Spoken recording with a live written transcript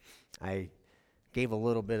I gave a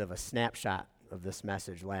little bit of a snapshot of this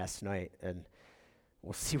message last night, and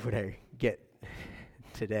we'll see what I get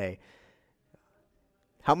today.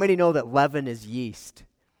 How many know that leaven is yeast?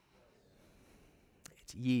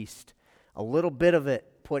 It's yeast. A little bit of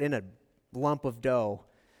it put in a lump of dough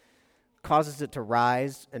causes it to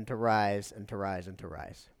rise and to rise and to rise and to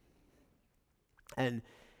rise. And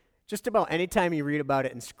just about any time you read about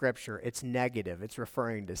it in Scripture, it's negative. It's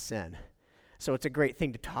referring to sin. So it's a great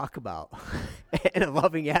thing to talk about in a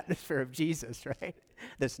loving atmosphere of Jesus, right?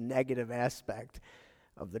 This negative aspect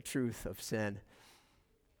of the truth of sin.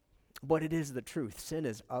 But it is the truth. Sin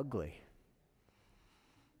is ugly.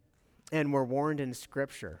 And we're warned in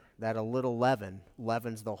Scripture that a little leaven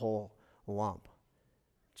leavens the whole lump.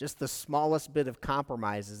 Just the smallest bit of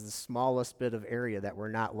compromise is the smallest bit of area that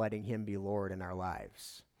we're not letting Him be Lord in our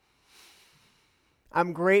lives.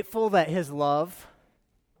 I'm grateful that His love,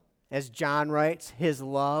 as John writes, His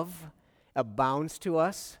love abounds to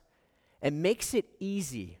us and makes it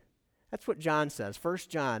easy. That's what John says, 1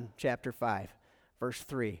 John chapter 5, verse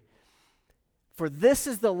 3. For this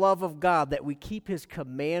is the love of God, that we keep His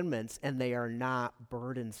commandments and they are not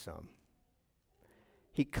burdensome.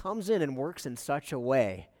 He comes in and works in such a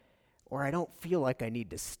way where I don't feel like I need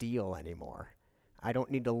to steal anymore. I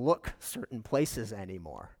don't need to look certain places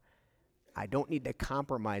anymore. I don't need to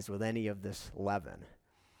compromise with any of this leaven.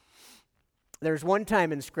 There's one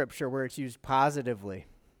time in Scripture where it's used positively.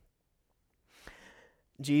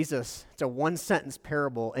 Jesus, it's a one-sentence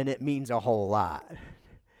parable, and it means a whole lot.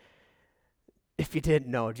 If you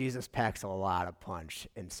didn't know, Jesus packs a lot of punch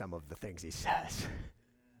in some of the things He says.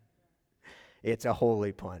 It's a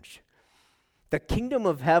holy punch. The kingdom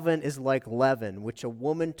of heaven is like leaven, which a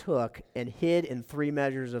woman took and hid in 3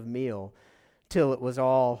 measures of meal till it was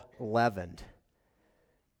all leavened.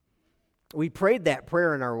 We prayed that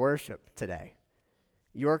prayer in our worship today.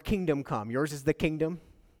 Your kingdom come. Yours is the kingdom.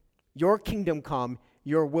 Your kingdom come.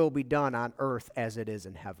 Your will be done on earth as it is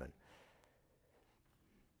in heaven.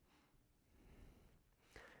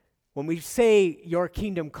 When we say your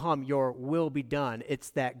kingdom come, your will be done,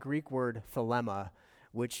 it's that Greek word thelema,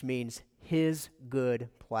 which means His good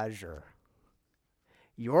pleasure.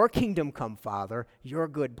 Your kingdom come, Father, your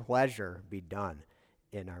good pleasure be done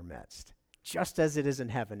in our midst. Just as it is in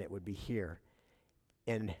heaven, it would be here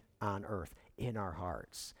on earth, in our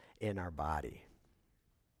hearts, in our body.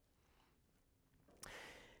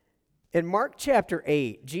 In Mark chapter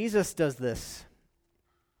 8, Jesus does this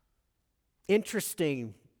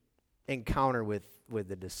interesting encounter with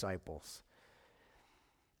the disciples.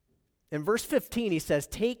 In verse 15, He says,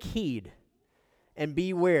 "Take heed and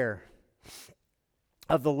beware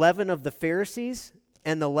of the leaven of the Pharisees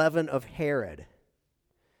and the leaven of Herod."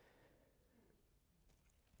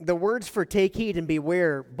 The words for take heed and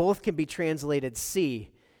beware both can be translated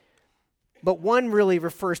see, but one really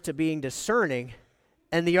refers to being discerning,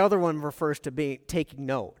 and the other one refers to taking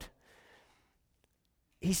note.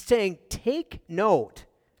 He's saying, take note,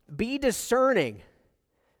 be discerning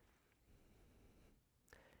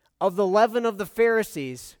of the leaven of the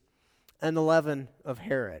Pharisees and the leaven of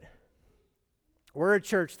Herod. We're a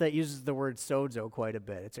church that uses the word sozo quite a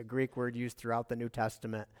bit. It's a Greek word used throughout the New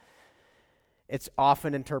Testament. It's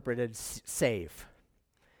often interpreted save.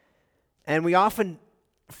 And we often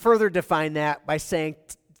further define that by saying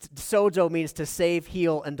sozo means to save,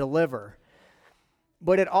 heal, and deliver.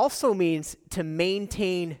 But it also means to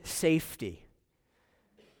maintain safety,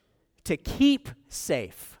 to keep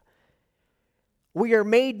safe. We are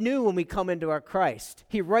made new when we come into our Christ.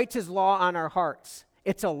 He writes His law on our hearts.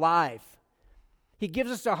 It's alive. He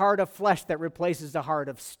gives us a heart of flesh that replaces a heart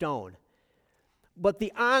of stone. But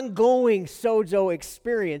the ongoing sozo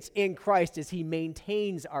experience in Christ is He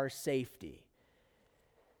maintains our safety.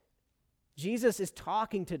 Jesus is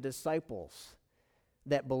talking to disciples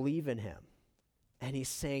that believe in Him. And He's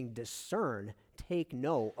saying, discern, take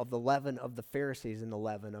note of the leaven of the Pharisees and the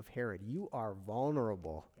leaven of Herod. You are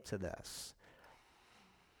vulnerable to this.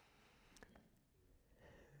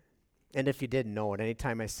 And if you didn't know it,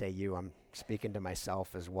 anytime I say you, I'm speaking to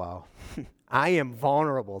myself as well. I am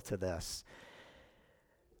vulnerable to this.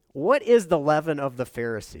 What is the leaven of the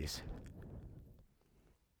Pharisees?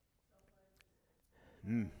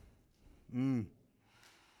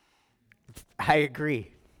 I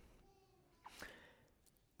agree.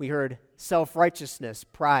 We heard self-righteousness,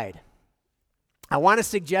 pride. I want to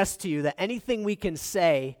suggest to you that anything we can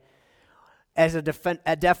say as a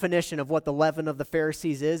definition of what the leaven of the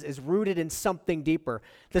Pharisees is rooted in something deeper.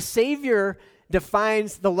 The Savior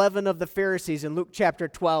defines the leaven of the Pharisees in Luke chapter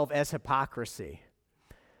 12 as hypocrisy.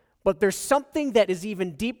 But there's something that is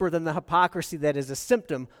even deeper than the hypocrisy that is a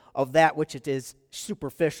symptom of that which it is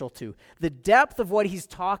superficial to. The depth of what he's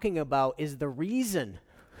talking about is the reason.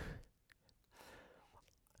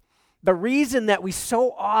 The reason that we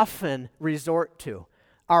so often resort to,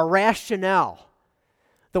 our rationale,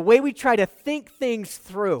 the way we try to think things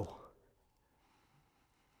through.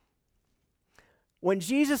 When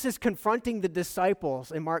Jesus is confronting the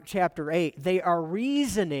disciples in Mark chapter 8, they are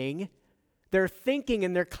reasoning, they're thinking,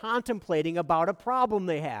 and they're contemplating about a problem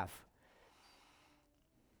they have.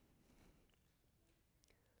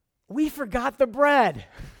 We forgot the bread.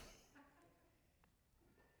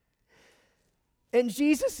 And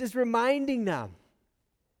Jesus is reminding them,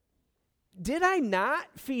 did I not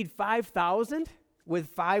feed 5,000 with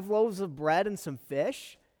 5 loaves of bread and some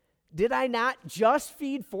fish? Did I not just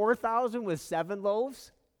feed 4,000 with 7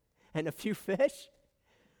 loaves and a few fish?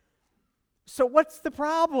 So what's the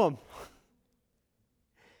problem?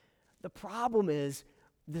 The problem is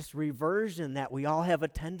this reversion that we all have a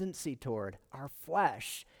tendency toward, our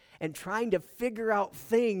flesh, and trying to figure out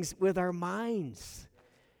things with our minds.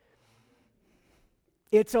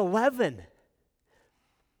 It's leaven.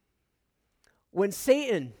 When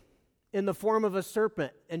Satan, in the form of a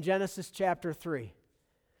serpent in Genesis chapter 3,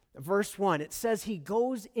 verse 1, it says he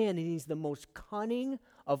goes in and he's the most cunning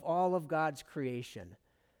of all of God's creation,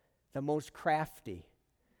 the most crafty.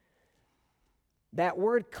 That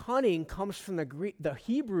word cunning comes from the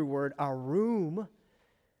Hebrew word arum,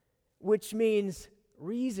 which means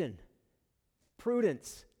reason,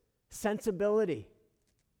 prudence, sensibility.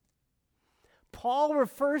 Paul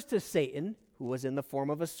refers to Satan, who was in the form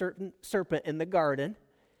of a certain serpent in the garden.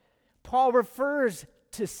 Paul refers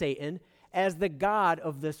to Satan as the god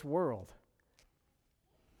of this world.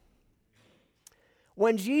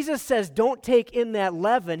 When Jesus says, don't take in that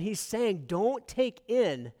leaven, he's saying, don't take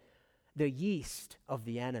in the yeast of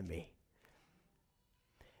the enemy.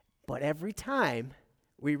 But every time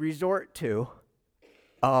we resort to,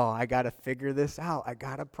 oh, I got to figure this out. I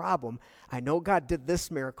got a problem. I know God did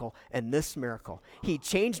this miracle and this miracle. He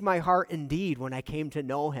changed my heart indeed when I came to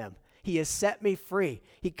know him. He has set me free.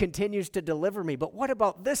 He continues to deliver me. But what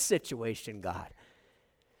about this situation, God?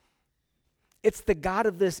 It's the God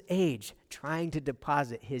of this age trying to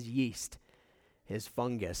deposit his yeast, his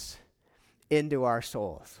fungus, into our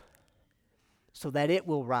souls so that it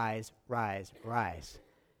will rise,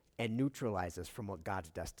 and neutralize us from what God's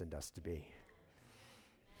destined us to be.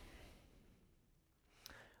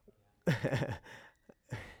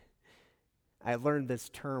 I learned this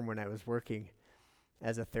term when I was working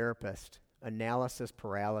as a therapist, analysis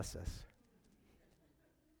paralysis.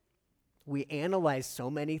 We analyze so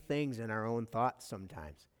many things in our own thoughts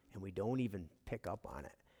sometimes, and we don't even pick up on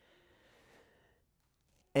it.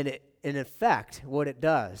 And in effect, what it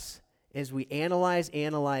does is we analyze,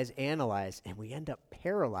 and we end up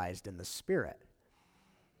paralyzed in the spirit.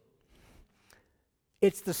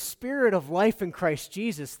 It's the spirit of life in Christ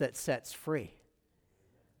Jesus that sets free.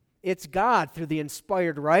 It's God through the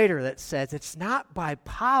inspired writer that says, it's not by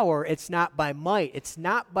power, it's not by might, it's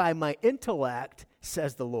not by my intellect,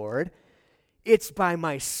 says the Lord, it's by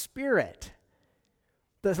my spirit.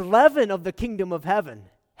 The leaven of the kingdom of heaven,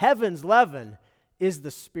 heaven's leaven, is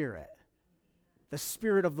the spirit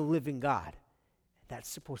of the living God. That's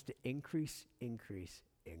supposed to increase.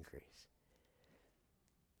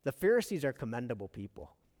 The Pharisees are commendable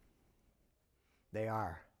people. They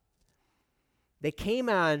are. They came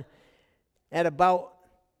on at about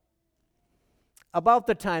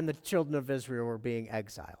the time the children of Israel were being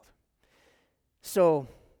exiled. So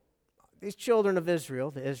these children of Israel,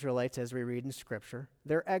 the Israelites, as we read in Scripture,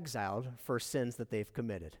 they're exiled for sins that they've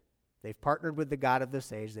committed. They've partnered with the God of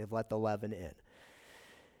this age. They've let the leaven in.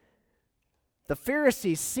 The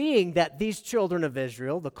Pharisees, seeing that these children of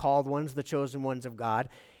Israel, the called ones, the chosen ones of God,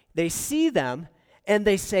 they see them and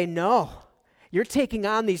they say, no, you're taking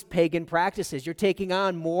on these pagan practices. You're taking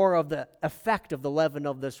on more of the effect of the leaven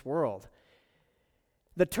of this world.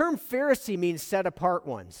 The term Pharisee means set apart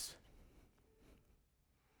ones.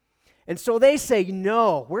 And so they say,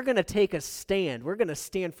 no, we're going to take a stand. We're going to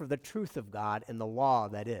stand for the truth of God and the law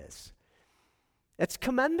that is. It's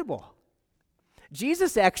commendable.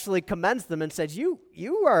 Jesus actually commends them and says, you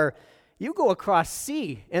go across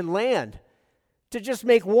sea and land to just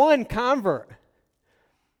make one convert.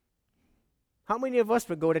 How many of us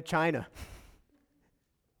would go to China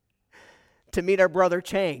to meet our brother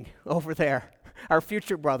Chang over there, our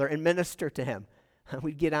future brother, and minister to him?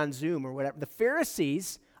 We'd get on Zoom or whatever. The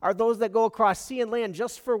Pharisees are those that go across sea and land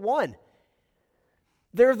just for one.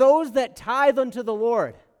 They're those that tithe unto the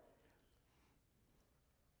Lord.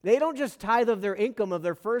 They don't just tithe of their income, of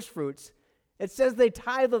their first fruits, It says they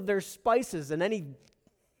tithe of their spices and any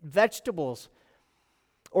vegetables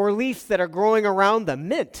or leaves that are growing around them.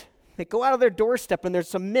 Mint. They go out of their doorstep and there's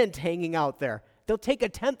some mint hanging out there. They'll take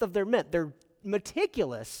 1/10 of their mint. They're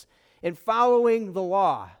meticulous in following the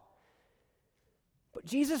law. But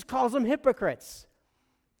Jesus calls them hypocrites.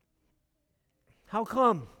 How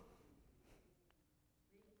come?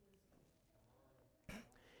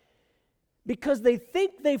 Because they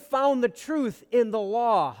think they found the truth in the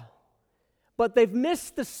law, but they've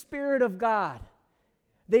missed the Spirit of God.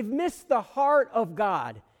 They've missed the heart of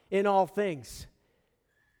God in all things.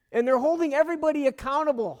 And they're holding everybody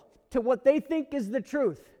accountable to what they think is the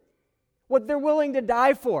truth, what they're willing to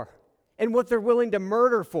die for, and what they're willing to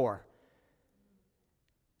murder for.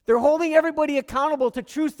 They're holding everybody accountable to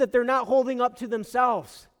truths that they're not holding up to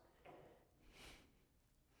themselves.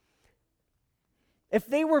 If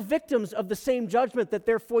they were victims of the same judgment that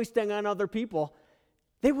they're foisting on other people,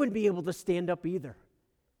 they wouldn't be able to stand up either.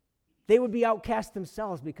 They would be outcast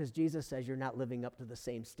themselves because Jesus says you're not living up to the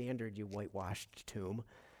same standard, you whitewashed tomb.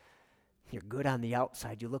 You're good on the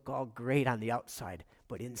outside. You look all great on the outside,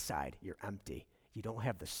 but inside you're empty. You don't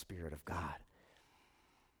have the Spirit of God.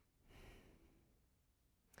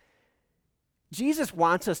 Jesus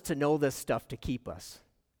wants us to know this stuff to keep us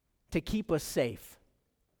safe.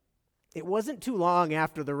 It wasn't too long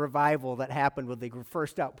after the revival that happened with the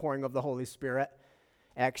first outpouring of the Holy Spirit,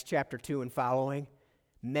 Acts chapter 2 and following.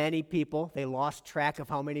 Many people, they lost track of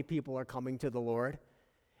how many people are coming to the Lord.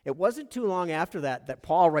 It wasn't too long after that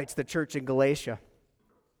Paul writes the church in Galatia.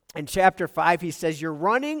 In chapter 5, he says, you're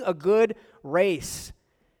running a good race.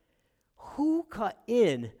 Who cut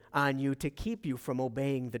in on you to keep you from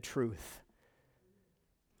obeying the truth?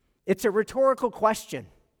 It's a rhetorical question.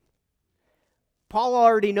 Paul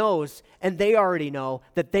already knows, and they already know,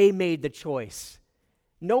 that they made the choice.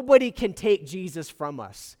 Nobody can take Jesus from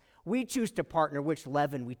us. We choose to partner which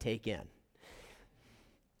leaven we take in.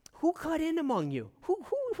 Who cut in among you? Who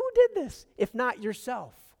did this, if not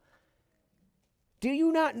yourself? Do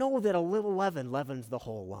you not know that a little leaven leavens the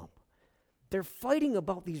whole lump? They're fighting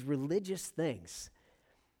about these religious things.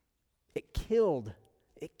 It kills,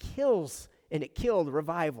 and it killed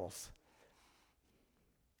revivals.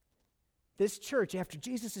 This church, after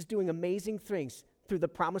Jesus is doing amazing things through the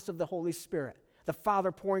promise of the Holy Spirit, the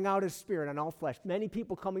Father pouring out His Spirit on all flesh, many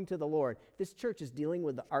people coming to the Lord, this church is dealing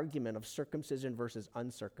with the argument of circumcision versus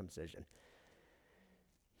uncircumcision.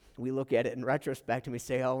 We look at it in retrospect and we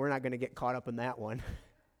say, oh, we're not going to get caught up in that one.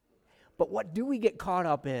 But what do we get caught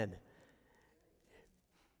up in?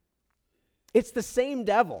 It's the same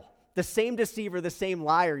devil, the same deceiver, the same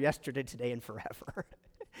liar yesterday, today, and forever.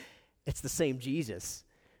 It's the same Jesus,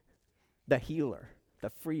 the healer, the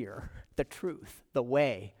freer, the truth, the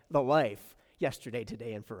way, the life, yesterday,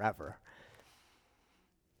 today, and forever.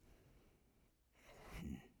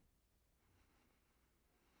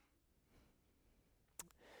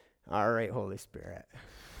 All right, Holy Spirit.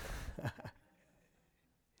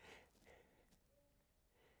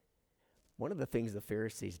 One of the things the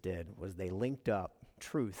Pharisees did was they linked up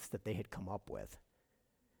truths that they had come up with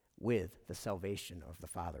the salvation of the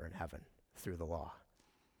Father in heaven through the law.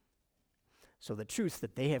 So the truths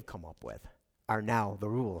that they have come up with are now the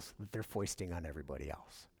rules that they're foisting on everybody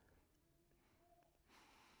else.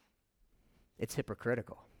 It's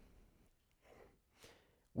hypocritical.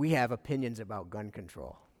 We have opinions about gun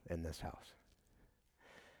control in this house.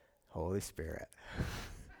 Holy Spirit.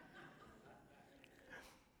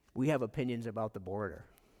 We have opinions about the border.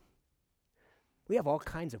 We have all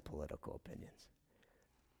kinds of political opinions.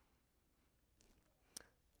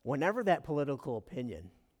 Whenever that political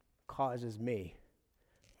opinion causes me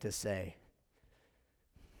to say,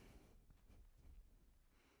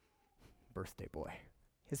 birthday boy,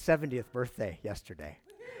 his 70th birthday yesterday.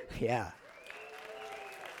 Yeah.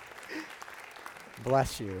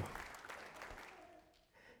 Bless you.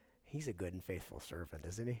 He's a good and faithful servant,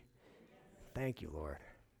 isn't he? Thank you, Lord.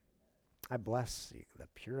 I bless you, the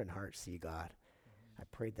pure in heart see God. I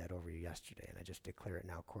prayed that over you yesterday, and I just declare it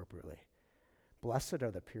now corporately. Blessed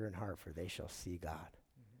are the pure in heart, for they shall see God.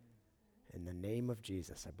 In the name of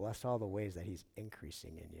Jesus, I bless all the ways that he's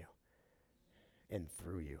increasing in you and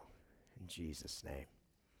through you. In Jesus' name.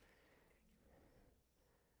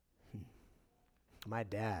 My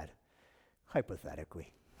dad,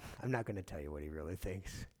 hypothetically, I'm not going to tell you what he really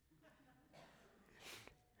thinks.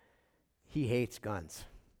 He hates guns.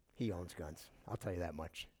 He owns guns. I'll tell you that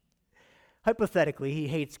much. Hypothetically, he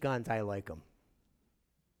hates guns. I like them.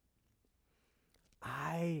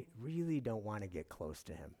 I really don't want to get close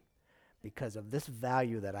to him because of this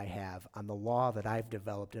value that I have on the law that I've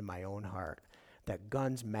developed in my own heart, that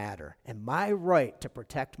guns matter, and my right to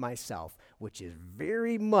protect myself, which is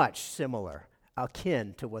very much similar,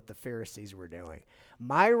 akin to what the Pharisees were doing.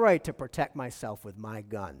 My right to protect myself with my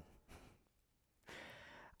gun.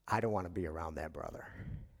 I don't want to be around that brother.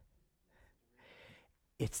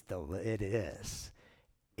 It is.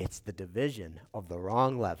 It's the division of the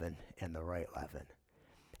wrong leaven and the right leaven.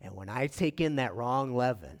 And when I take in that wrong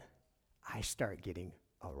leaven, I start getting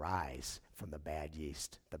a rise from the bad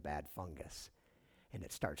yeast, the bad fungus, and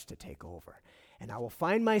it starts to take over. And I will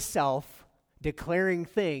find myself declaring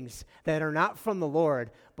things that are not from the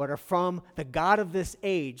Lord, but are from the God of this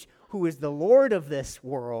age, who is the Lord of this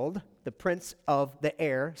world, the prince of the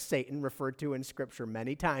air, Satan, referred to in Scripture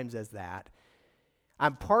many times as that.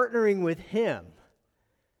 I'm partnering with him,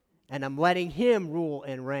 and I'm letting him rule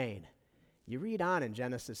and reign. You read on in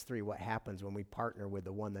Genesis 3 what happens when we partner with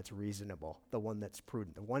the one that's reasonable, the one that's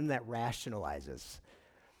prudent, the one that rationalizes.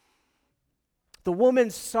 The woman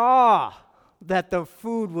saw that the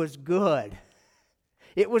food was good.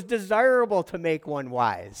 It was desirable to make one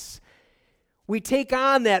wise. We take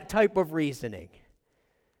on that type of reasoning.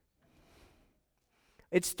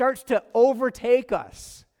 It starts to overtake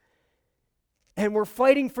us. And we're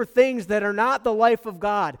fighting for things that are not the life of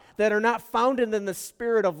God, that are not founded in the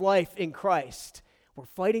spirit of life in Christ. We're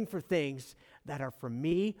fighting for things that are for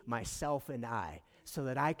me, myself, and I, so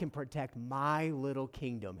that I can protect my little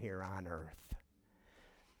kingdom here on earth.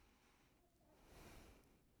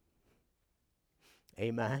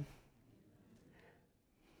 Amen.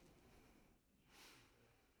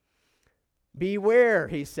 Beware,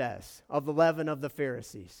 he says, of the leaven of the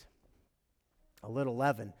Pharisees. A little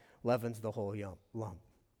leaven leavens the whole lump.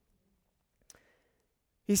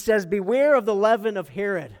 He says, beware of the leaven of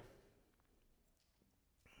Herod.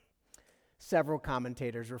 Several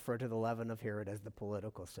commentators refer to the leaven of Herod as the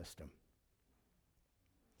political system.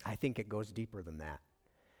 I think it goes deeper than that.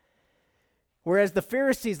 Whereas the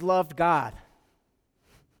Pharisees loved God,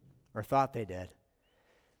 or thought they did,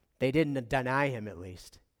 they didn't deny him at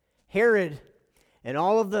least. Herod and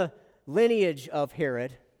all of the lineage of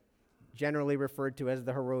Herod, generally referred to as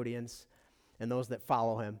the Herodians and those that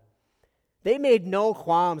follow him, they made no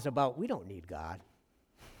qualms about, we don't need God.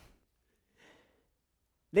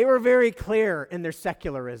 They were very clear in their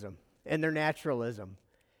secularism and their naturalism.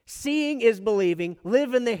 Seeing is believing,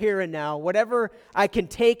 live in the here and now, whatever I can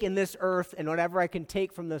take in this earth and whatever I can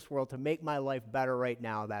take from this world to make my life better right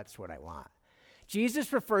now, that's what I want.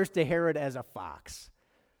 Jesus refers to Herod as a fox.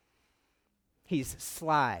 He's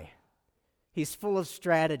sly. He's full of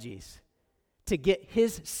strategies to get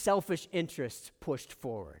his selfish interests pushed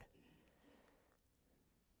forward.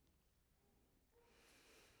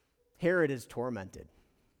 Herod is tormented,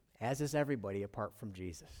 as is everybody apart from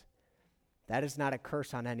Jesus. That is not a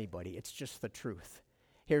curse on anybody. It's just the truth.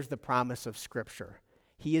 Here's the promise of Scripture.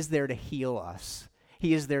 He is there to heal us.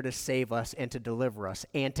 He is there to save us and to deliver us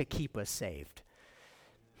and to keep us saved.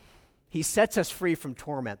 He sets us free from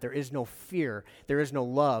torment. There is no fear. There is no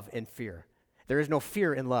love in fear. There is no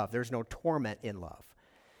fear in love. There is no torment in love.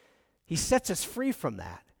 He sets us free from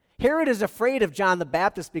that. Herod is afraid of John the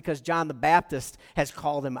Baptist because John the Baptist has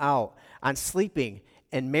called him out on sleeping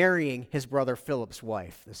and marrying his brother Philip's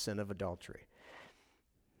wife, the sin of adultery.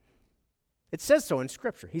 It says so in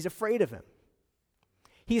Scripture. He's afraid of him.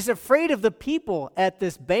 He's afraid of the people at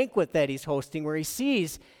this banquet that he's hosting where he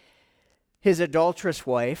sees his adulterous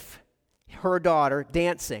wife, her daughter,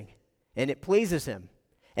 dancing, and it pleases him.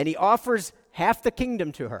 And he offers half the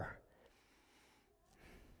kingdom to her.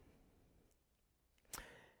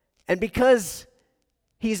 And because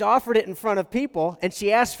he's offered it in front of people, and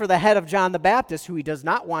she asks for the head of John the Baptist, who he does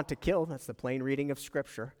not want to kill. That's the plain reading of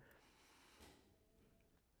Scripture.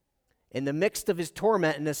 In the midst of his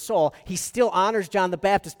torment in his soul, he still honors John the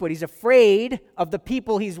Baptist, but he's afraid of the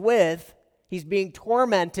people he's with. He's being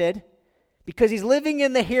tormented because he's living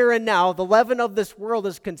in the here and now. The leaven of this world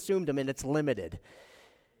has consumed him, and it's limited.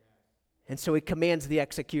 And so he commands the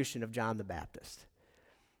execution of John the Baptist.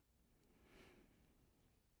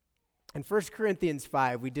 In 1 Corinthians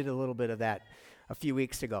 5, we did a little bit of that a few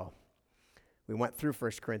weeks ago. We went through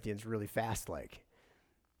 1 Corinthians really fast like.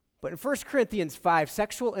 But in 1 Corinthians 5,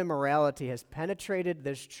 sexual immorality has penetrated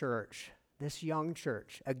this church, this young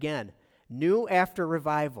church. Again, new after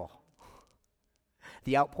revival,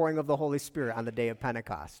 the outpouring of the Holy Spirit on the day of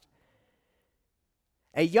Pentecost.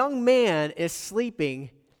 A young man is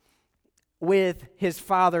sleeping with his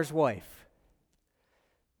father's wife.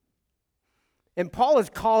 And Paul is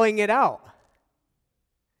calling it out.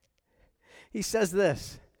 He says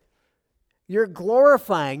this, you're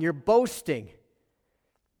glorifying, you're boasting.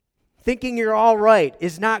 Thinking you're all right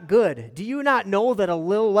is not good. Do you not know that a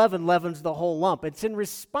little leaven leavens the whole lump? It's in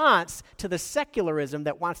response to the secularism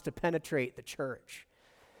that wants to penetrate the church.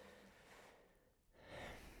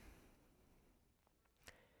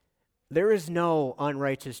 There is no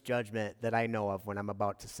unrighteous judgment that I know of when I'm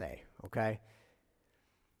about to say, okay?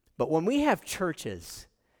 But when we have churches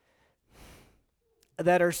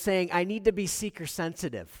that are saying, I need to be seeker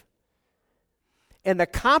sensitive, and the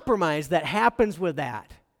compromise that happens with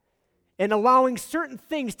that, and allowing certain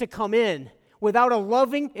things to come in without a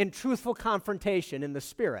loving and truthful confrontation in the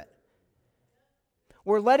spirit,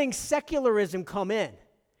 we're letting secularism come in.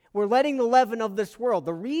 We're letting the leaven of this world,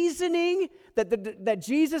 the reasoning that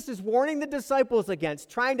Jesus is warning the disciples against,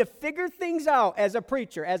 trying to figure things out as a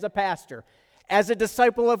preacher, as a pastor, as a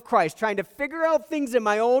disciple of Christ, trying to figure out things in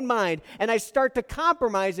my own mind, and I start to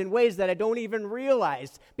compromise in ways that I don't even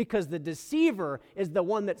realize because the deceiver is the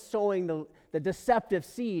one that's sowing the deceptive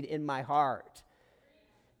seed in my heart.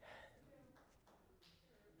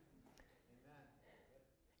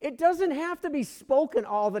 It doesn't have to be spoken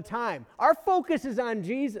all the time. Our focus is on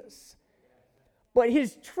Jesus. But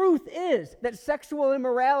his truth is that sexual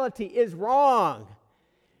immorality is wrong.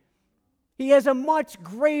 He has a much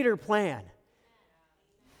greater plan.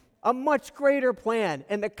 A much greater plan.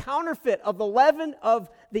 And the counterfeit of the leaven of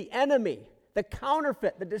the enemy, the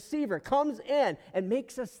counterfeit, the deceiver, comes in and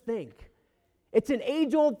makes us think. It's an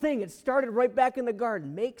age-old thing. It started right back in the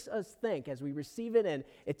garden. Makes us think as we receive it in.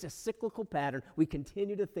 It's a cyclical pattern. We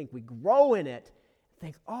continue to think. We grow in it.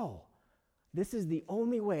 Think, oh, this is the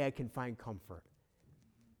only way I can find comfort.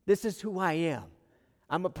 This is who I am.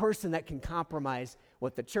 I'm a person that can compromise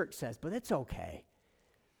what the church says, but it's okay.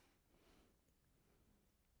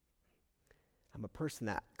 I'm a person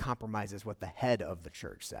that compromises what the head of the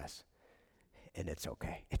church says, and it's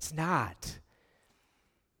okay. It's not.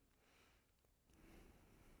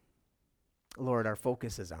 Lord, our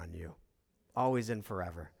focus is on you, always and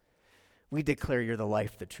forever. We declare you're the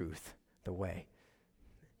life, the truth, the way.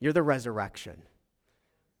 You're the resurrection.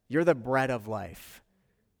 You're the bread of life.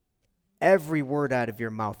 Every word out of your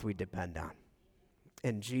mouth we depend on.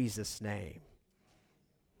 In Jesus' name.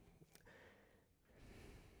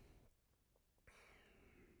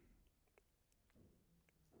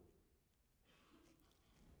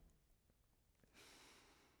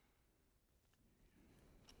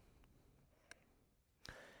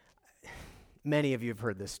 Many of you have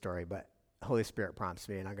heard this story, but Holy Spirit prompts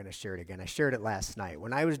me, and I'm going to share it again. I shared it last night.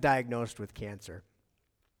 When I was diagnosed with cancer,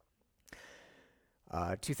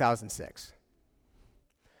 2006,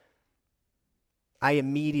 I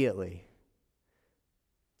immediately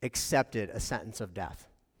accepted a sentence of death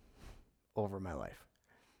over my life.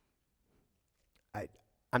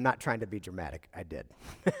 I'm not trying to be dramatic. I did.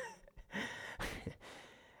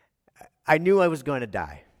 I knew I was going to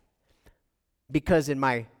die because in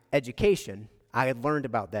my education, I had learned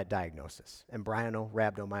about that diagnosis, embryonal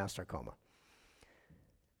rhabdomyosarcoma.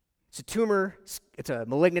 It's a tumor, it's a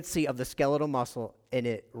malignancy of the skeletal muscle, and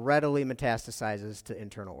it readily metastasizes to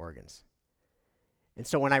internal organs. And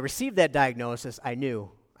so when I received that diagnosis, I knew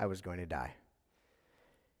I was going to die.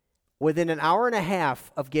 Within an hour and a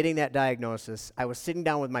half of getting that diagnosis, I was sitting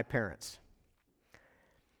down with my parents.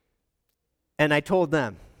 And I told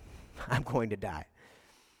them, I'm going to die.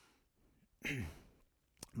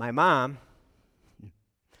 My mom,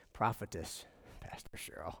 prophetess, Pastor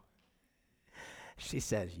Cheryl, she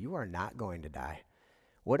says, you are not going to die.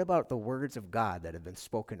 What about the words of God that have been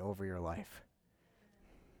spoken over your life?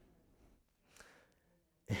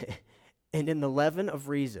 And in the leaven of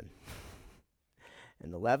reason,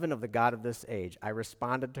 in the leaven of the God of this age, I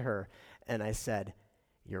responded to her and I said,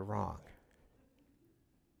 you're wrong.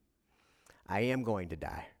 I am going to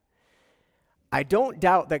die. I don't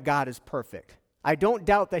doubt that God is perfect. I don't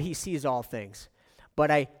doubt that he sees all things, but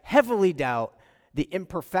I heavily doubt the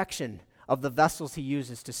imperfection of the vessels he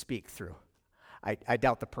uses to speak through. I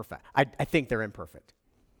doubt the perfect. I think they're imperfect.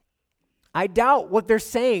 I doubt what they're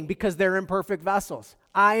saying because they're imperfect vessels.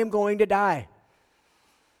 I am going to die.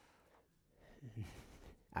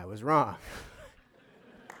 I was wrong.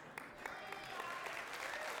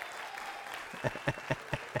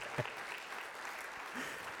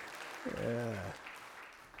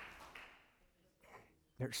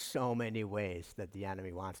 There's so many ways that the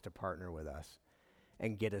enemy wants to partner with us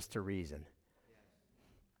and get us to reason.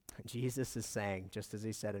 Jesus is saying, just as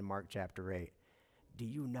he said in Mark chapter 8, do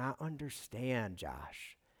you not understand,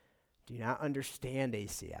 Josh? Do you not understand,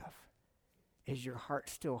 ACF? Is your heart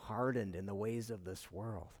still hardened in the ways of this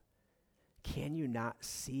world? Can you not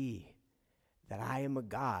see that I am a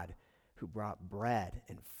God who brought bread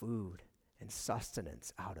and food and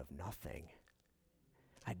sustenance out of nothing?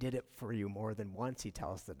 I did it for you more than once, he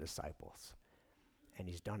tells the disciples. And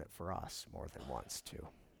he's done it for us more than once too.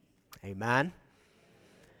 Amen?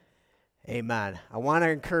 Amen. I want to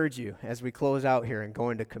encourage you as we close out here and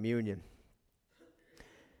go into communion.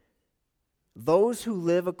 Those who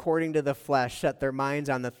live according to the flesh set their minds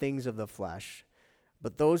on the things of the flesh,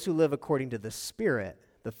 but those who live according to the Spirit,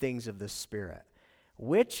 the things of the Spirit.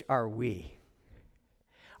 Which are we?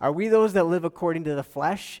 Are we those that live according to the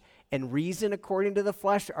flesh and reason according to the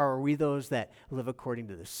flesh, or are we those that live according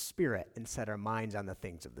to the Spirit and set our minds on the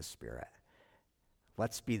things of the Spirit?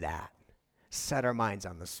 Let's be that. Set our minds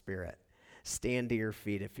on the Spirit. Stand to your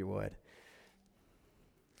feet if you would.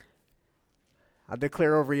 I'll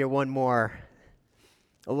declare over you one more,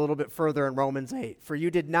 a little bit further in Romans 8. For you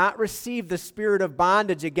did not receive the spirit of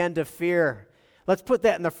bondage again to fear. Let's put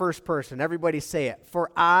that in the first person. Everybody say it.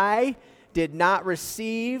 For I did not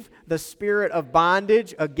receive the spirit of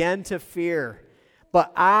bondage again to fear,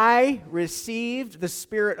 but I received the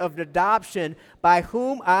spirit of adoption, by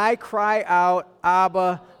whom I cry out,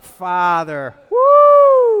 Abba, Father.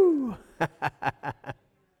 Woo!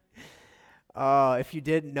 Oh, if you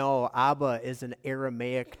didn't know, Abba is an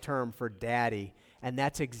Aramaic term for daddy, and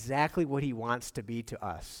that's exactly what he wants to be to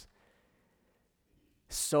us.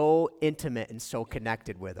 So intimate and so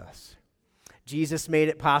connected with us. Jesus made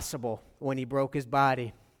it possible when he broke his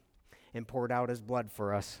body and poured out his blood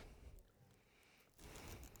for us.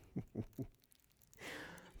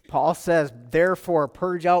 Paul says, therefore,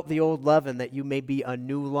 purge out the old leaven that you may be a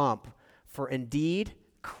new lump. For indeed,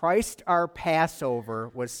 Christ our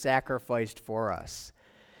Passover was sacrificed for us.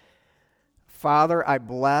 Father, I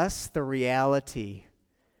bless the reality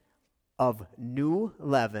of new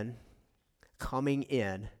leaven coming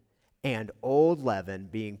in and old leaven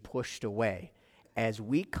being pushed away as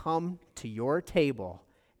we come to your table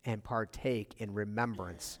and partake in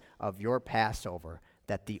remembrance of your Passover,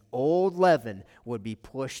 that the old leaven would be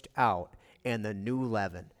pushed out and the new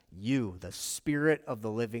leaven, you, the Spirit of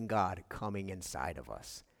the living God, coming inside of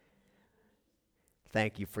us.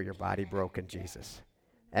 Thank you for your body broken, Jesus.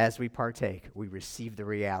 As we partake, we receive the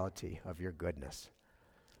reality of your goodness.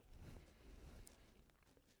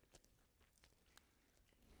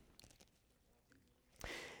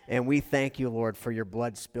 And we thank you, Lord, for your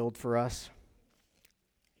blood spilled for us.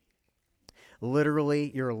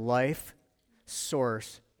 Literally, your life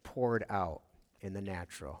source poured out in the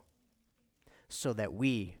natural so that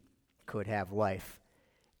we could have life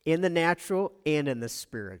in the natural and in the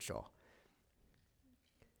spiritual.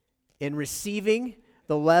 In receiving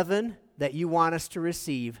the leaven that you want us to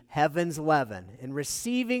receive, heaven's leaven, in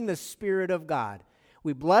receiving the Spirit of God,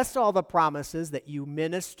 we bless all the promises that you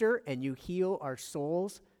minister and you heal our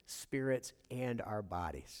souls, spirits, and our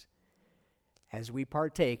bodies. As we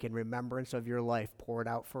partake in remembrance of your life poured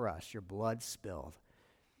out for us, your blood spilled,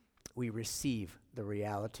 we receive the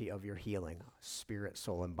reality of your healing, spirit,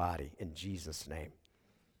 soul, and body, in Jesus' name.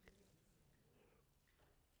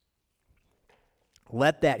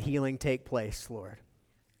 Let that healing take place, Lord.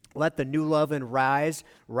 Let the new leaven rise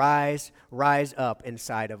up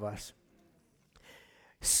inside of us.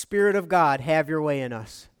 Spirit of God, have your way in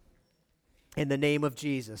us. In the name of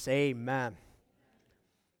Jesus, amen.